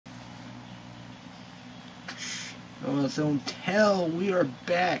So tell we are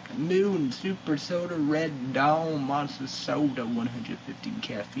back. Moon Super Soda Red Dawn Monster Soda, 115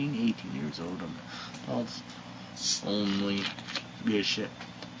 caffeine, 18 years old. Adults only. Good shit.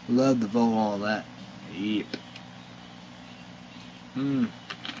 Love the vote, all that. Yep. We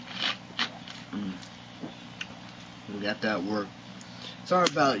got that work. Sorry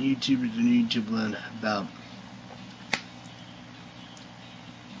about YouTubers and YouTube land about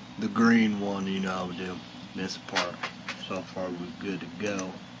the green one, you know how we do. This part. So far we're good to go.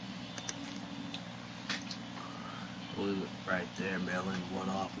 Right there, Maryland one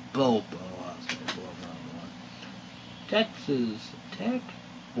off a bowl. Texas Tech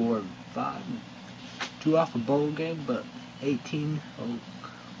 4-5. 2 off a bowl game, but 18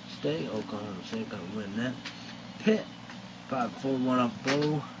 State. Oklahoma State gonna win that. Pitt 5-4, 1 off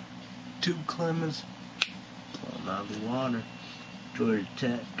bowl. 2 Clemens. Blow them out of the water. Georgia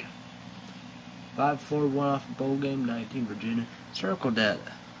Tech 5-4, 1 off a bowl game. 19 Virginia. Circle that.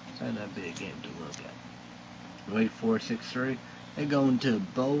 It's not that big game to look at. Wake 4-6-3. They go into a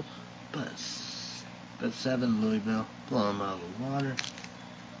bowl, but 7 Louisville. Blow them out of the water.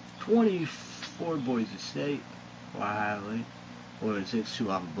 24 Boise State. Wiley. 6,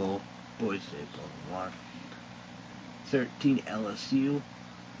 2 off a bowl. Boise State blow the water. 13 LSU.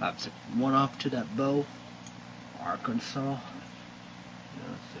 1 off to that bowl. Arkansas.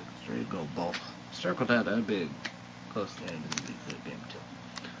 6-3. Go bowl. Circle that. That'd be a close game. It'd be a good game too.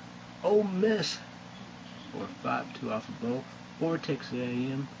 Ole Miss. 4-5. 2 off a bowl. 4 Texas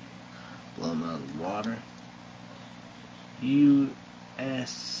A&M. Blow them out of the water.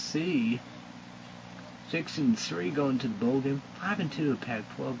 USC 6-3 going to the bowl game. 5-2 at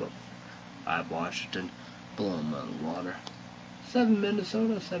Pac-12, but 5 Washington. Blow them out of the water. 7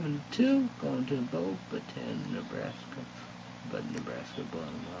 Minnesota 7-2 going to the bowl, but 10 Nebraska. But Nebraska blow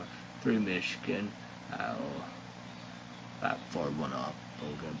them out. 3 Michigan. 5-4 1 off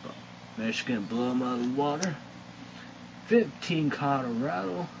bowl game, but Michigan blow them out of the water. 15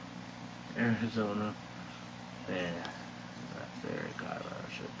 Colorado. Arizona. Man, very Colorado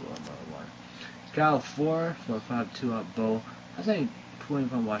should blow them out of the water. Cal 4, 5-2 up bowl. I think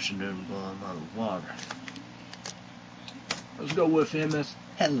 25 Washington blow them out of the water. Let's go with MS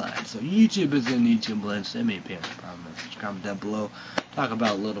headlines. So YouTube is in YouTube Blend. Send me a PM message. Comment down below. Talk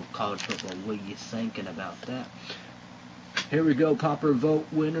about a little college football. What are you thinking about that? Here we go. Popular vote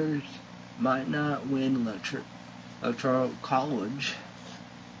winners might not win electoral college.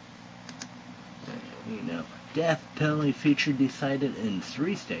 You know, death penalty feature decided in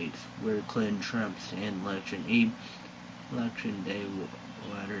 3 states where Clinton Trump stand election eve. Election day will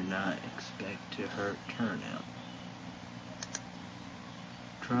not expect to hurt turnout.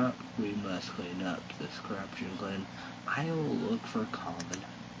 Trump, we must clean up this corruption, Glenn. I will look for common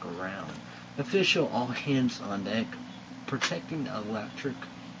ground. Official all hands on deck, protecting the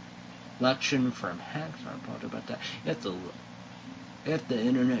election from hacks. I talked about that. If the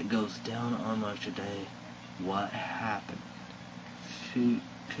internet goes down on election day, what happened?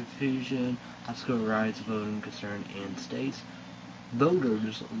 Confusion, obstacle rise, voting concern in states.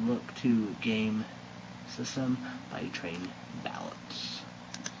 Voters look to game system by train ballots.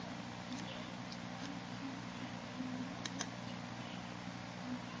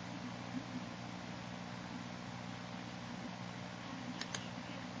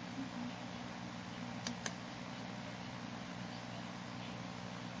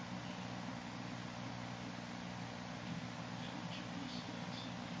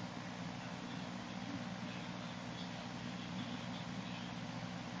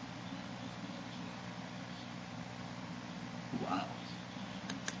 Wow.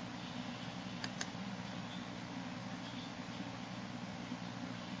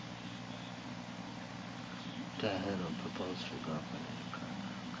 The head of proposed for girlfriend and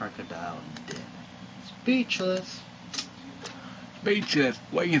crocodile dead. Speechless. Speechless.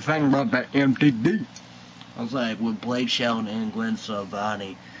 What do you think about that MTD? I was like, with Blake Shelton and Gwen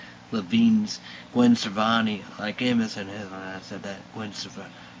Stefani, Gwen Stefani, like Amos and his, when I said that, Gwen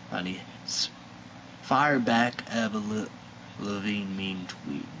Stefani, fire back Avril Lavigne mean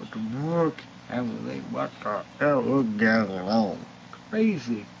tweet. What the fuck? What the hell is going on?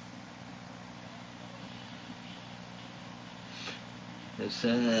 Crazy. It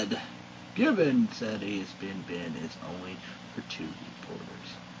said, Gibbon said ESPN ban is only for 2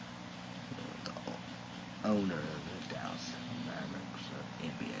 reporters. The owner of the Dallas Mavericks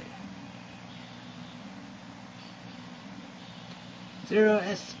NBA. Zero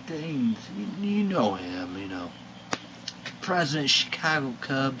Estates, you know him, you know. President Chicago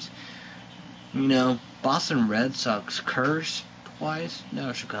Cubs, you know. Boston Red Sox curse twice.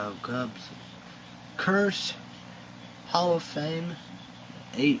 Now Chicago Cubs curse. Hall of Fame.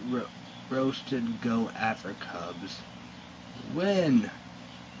 8 roasted go after Cubs. Win.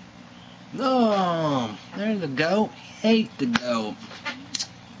 No, there's the goat. Hate the goat.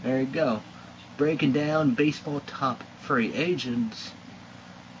 There you go. Breaking down baseball top free agents.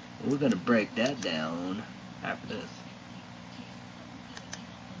 We're gonna break that down after this.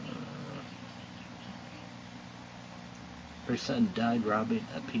 Her son died robbing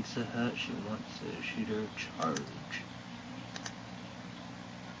a Pizza Hut. She wants to shoot her charge.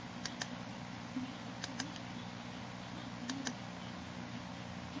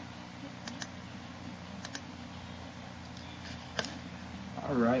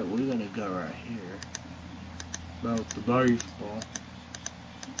 Alright, we're gonna go right here. About the baseball.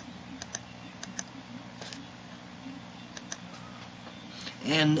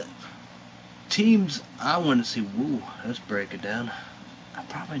 And teams I want to see. Woo, let's break it down. I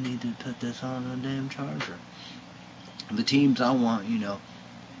probably need to put this on a damn charger. The teams I want, you know.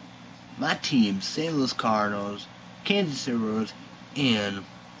 My team, St. Louis Cardinals, Kansas City Royals, and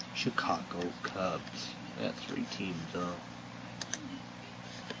Chicago Cubs. That's 3 teams though.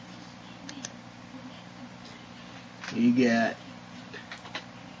 You got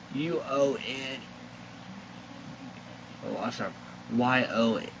UON. Oh, I'm sorry.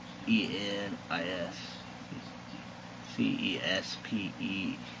 YOENIS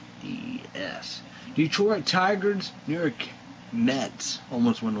CESPEDES. Detroit Tigers, New York Mets.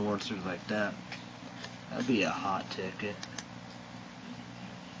 Almost won the World Series like that. That'd be a hot ticket.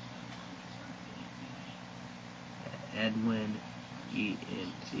 Edwin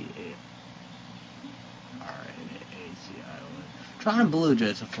ENCA. Toronto Blue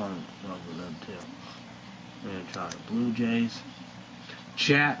Jays, a fun one with them too. And Toronto Blue Jays.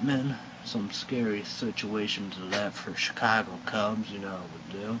 Chapman, some scary situations of that for Chicago Cubs, you know how it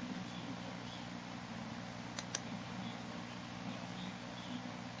would do.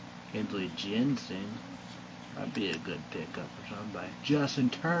 Kinsley Jensen, that'd be a good pickup for somebody. Justin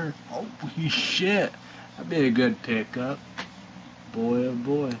Turner, holy shit, that'd be a good pickup. Boy, oh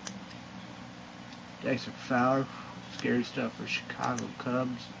boy. Dexter Fowler, scary stuff for Chicago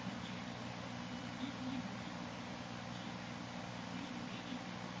Cubs.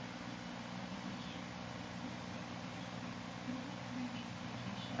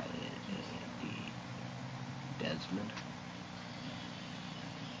 Desmond.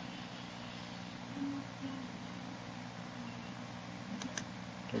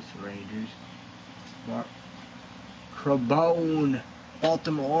 There's the Rangers. Mark Crabone.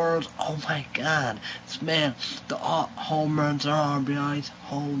 Baltimore Orioles. Oh my god. This man, the home runs and RBIs.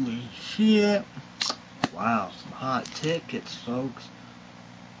 Holy shit. Wow. Some hot tickets, folks.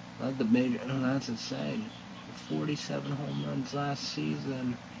 Love the major. Oh, that's insane. 47 home runs last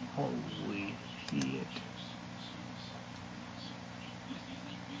season. Holy shit.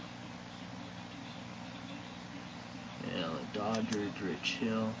 Yeah, the Dodgers, Rich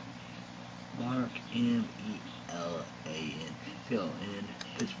Hill. Mark MELAN. Fill in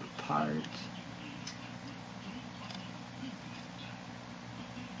Pittsburgh Pirates.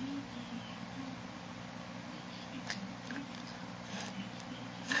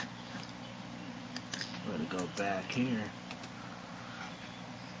 I'm gonna go back here.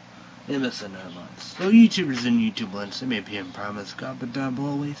 MSN headlines. So YouTubers and YouTube links, they may be in promise. Comment down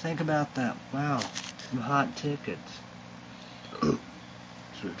below what you think about that. Wow, some hot tickets.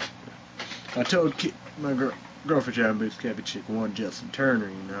 I told my girlfriend John Boots Cabby Chick one Justin Turner,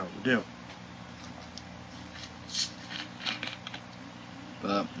 you know what we do.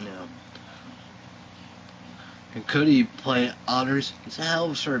 But, you know. And could he play honors? He's a hell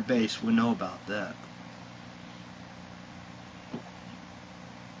of a third base. We know about that.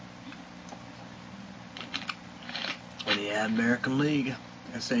 And he had American League.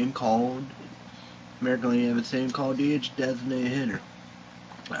 A same called. American League have the same called DH designated hitter.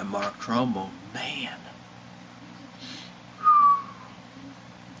 And Mark Trumbo, man.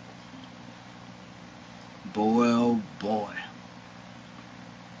 Boy, oh boy.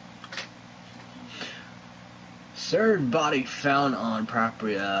 Third body found on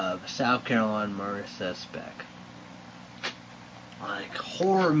property of South Carolina murder suspect. Like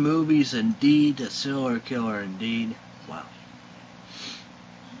horror movies indeed, a serial killer indeed. Wow.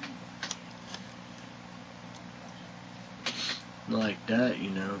 Like that, you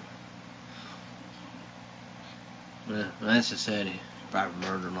know. Well, that's just said he probably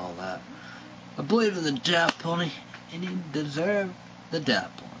murdered and all that. I believe in the death penalty, and he deserved the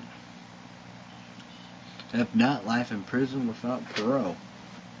death penalty. If not, life in prison without parole.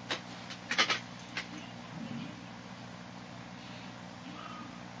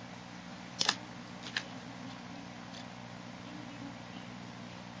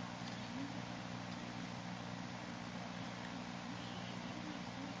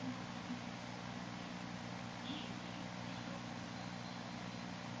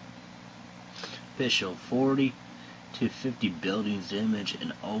 official 40 to 50 buildings damage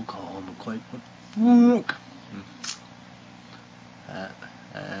in Oklahoma quake. What the fuck?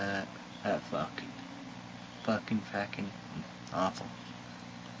 That fucking awful.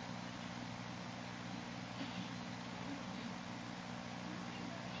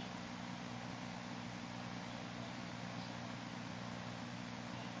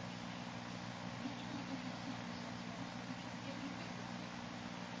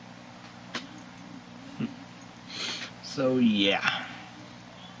 So yeah.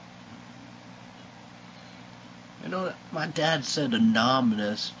 You know, my dad said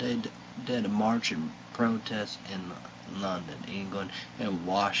anonymous. They did a march and protest in London, England, and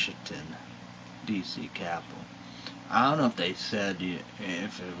Washington, D.C. capital. I don't know if they said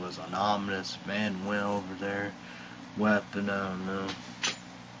if it was anonymous. Man went over there, weapon. I don't know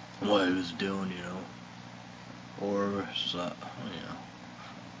what he was doing, you know, or so, you know.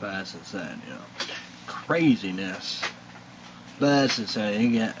 But as I said, you know, craziness. But as I said,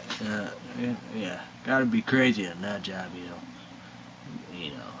 you got, yeah, gotta be crazy in that job, you know.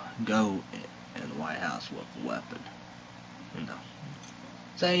 You know, go in the White House with a weapon. You know,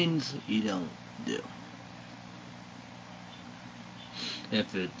 things you don't do.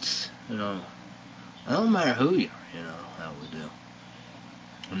 If it's, you know, it don't matter who you are, you know, how we do.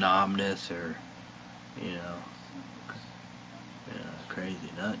 Anonymous or, you know,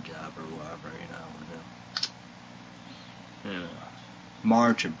 crazy nut job or whatever, you know, we do. You know,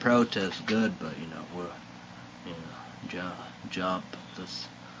 march and protest good, but you know, we're, you know, jump this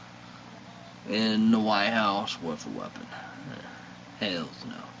in the White House with a weapon. Hells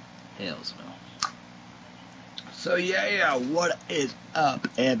no. So yeah, what is up,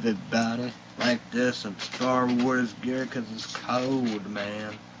 everybody? Like this some Star Wars gear, 'cause it's cold,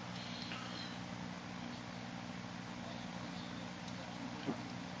 man.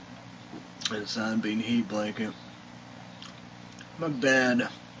 And sunbeam heat blanket. My dad,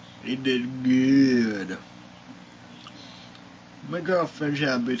 he did good. My girlfriend, she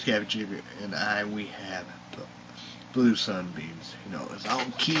had boots chicken, and we have blue sunbeams. You know, it's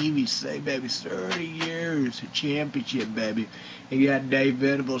on Kiwi, say, baby, 30 years championship, baby. And you got Dave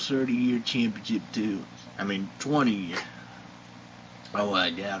Venables 30-year championship, too. I mean, 20 year. Oh,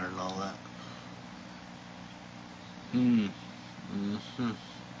 I got her and all that.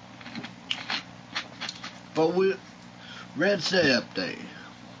 But Red State update.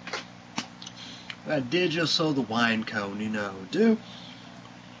 Did just sold the wine cone, you know, do.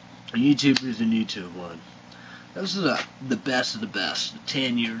 YouTubers and YouTube one. This is the best of the best.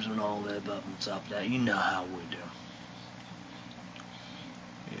 10 years and all that above and stuff that. You know how we do.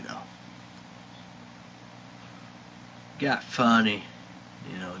 You know. Got funny.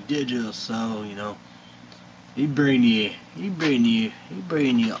 You know, digital soul, you know. He bring you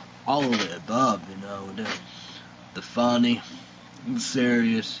all of the above, you know. The funny, the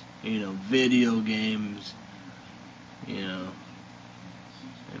serious, you know, video games, you know,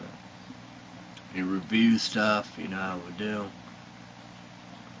 you review stuff, you know how we do.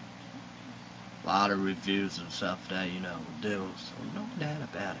 A lot of reviews and stuff that, you know, we do. So no doubt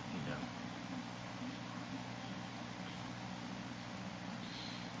about it, you know.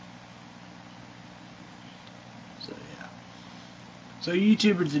 So yeah. So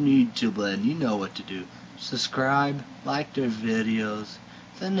YouTubers and YouTube land, you know what to do. Subscribe, like their videos,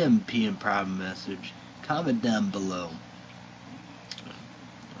 send them a PM private message, comment down below.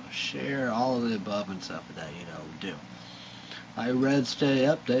 Share all of the above and stuff that, you know, do. I read Stay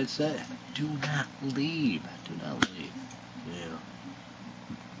Update say, do not leave. Do not leave. Yeah.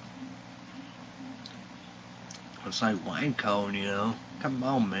 It's like Winecone, you know. Come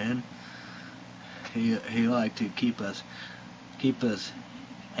on, man. He like to keep us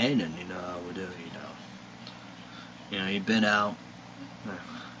hanging, you know how we do, you know. You know, he's been out,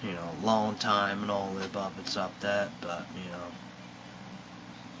 you know, a long time and all the above and stuff that, but, you know.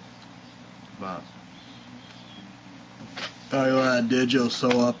 But I did just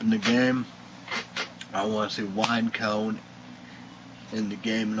so up in the game. I want to see Winecone in the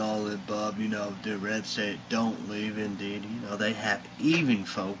game and all the above. You know, the Red State don't leave. Indeed, you know they have even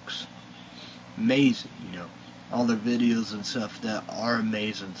folks. Amazing, you know, all their videos and stuff that are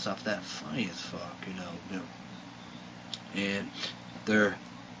amazing, stuff that funny as fuck. You know, and their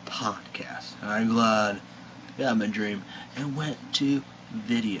podcast. I'm glad. Got my dream and went to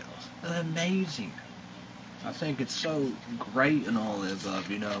videos. Amazing. I think it's so great and all the above,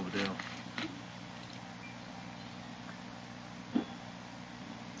 you know, we do.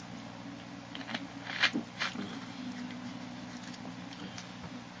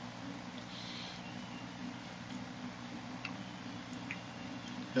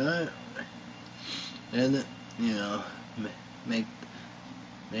 and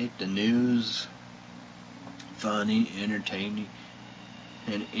make the news funny, entertaining,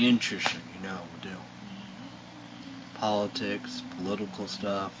 and interesting. We do politics, political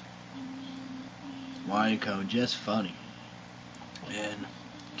stuff. Wyco, just funny. And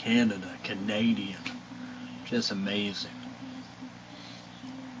Canadian, just amazing.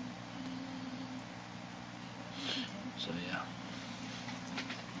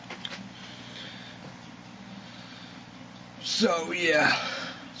 So yeah.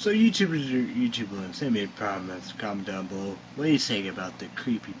 So YouTube land, send me a comment, comment down below. What do you think about the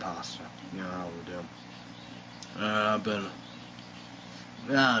creepypasta? How we do. But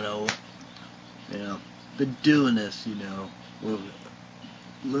I don't know. Been doing this, with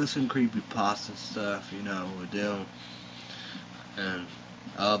listen creepypasta stuff, we do, and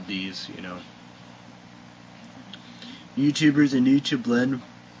of these, YouTubers and YouTube land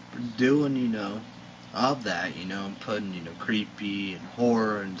doing, of that, putting, creepy and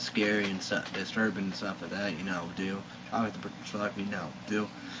horror and scary and stuff, disturbing and stuff like that, we do. I like to put stuff, do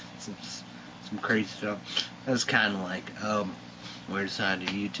some crazy stuff. That's kind of like, we're deciding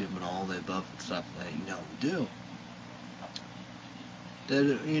to YouTube and all the above and stuff that, we do.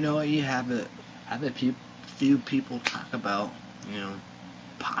 That, you have a few people talk about,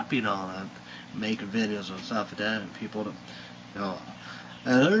 popping all that, making videos and stuff like that, and people, and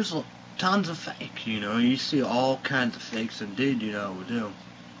there's tons of fake, you see all kinds of fakes indeed, we do.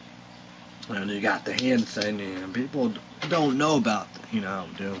 And you got the hand signing, and people don't know about, we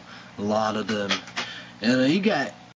do, a lot of them. And you got